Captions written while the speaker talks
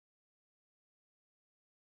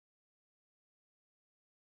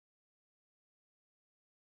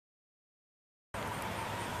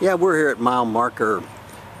Yeah, we're here at mile marker,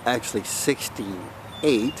 actually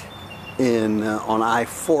 68 on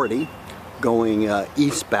I-40 going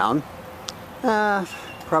eastbound.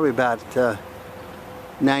 Probably about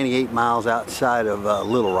 98 miles outside of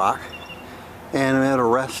Little Rock. And I'm at a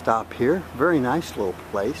rest stop here. Very nice little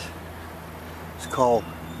place. It's called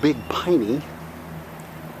Big Piney.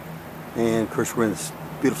 And of course we're in this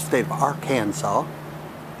beautiful state of Arkansas.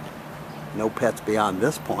 No pets beyond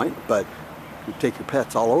this point, but you take your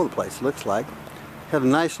pets all over the place, it looks like. Have a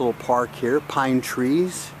nice little park here, pine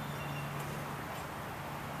trees.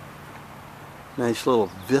 Nice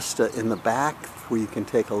little vista in the back where you can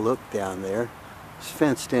take a look down there. It's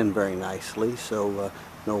fenced in very nicely, so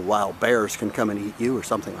no wild bears can come and eat you or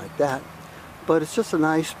something like that. But it's just a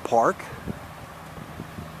nice park.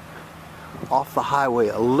 Off the highway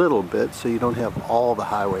a little bit, so you don't have all the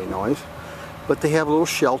highway noise. But they have little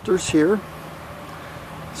shelters here.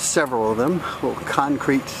 Several of them, little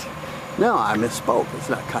concrete, no, I misspoke, it's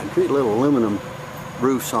not concrete, little aluminum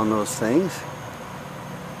roofs on those things.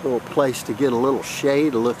 Little place to get a little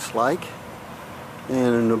shade, it looks like.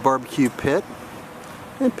 And a barbecue pit.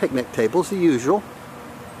 And picnic tables, the usual.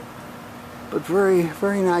 But very,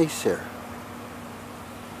 very nice here.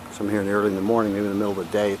 So I'm here early in the morning, maybe in the middle of the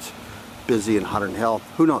day, it's busy and hotter than hell.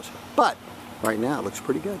 Who knows? But right now it looks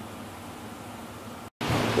pretty good.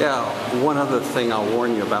 Yeah, one other thing I'll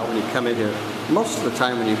warn you about when you come in here. Most of the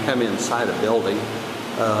time when you come inside a building,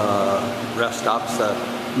 rest stops,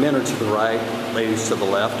 men are to the right, ladies to the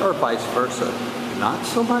left, or vice versa. Not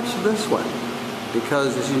so much this one.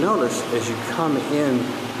 Because as you notice, as you come in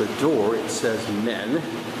the door, it says men.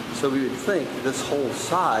 So we would think this whole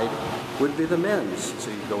side would be the men's. So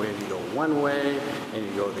you go in, you go one way, and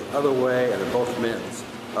you go the other way, and they're both men's.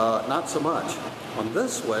 Not so much. On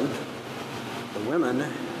this one, the women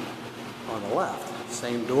on the left,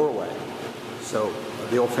 same doorway. So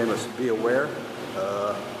the old famous be aware,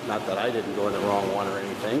 not that I didn't go in the wrong one or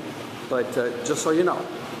anything, but just so you know.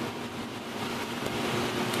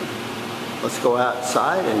 Let's go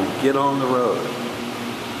outside and get on the road.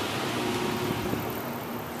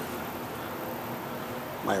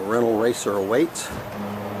 My rental racer awaits.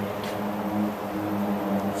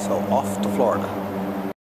 So off to Florida.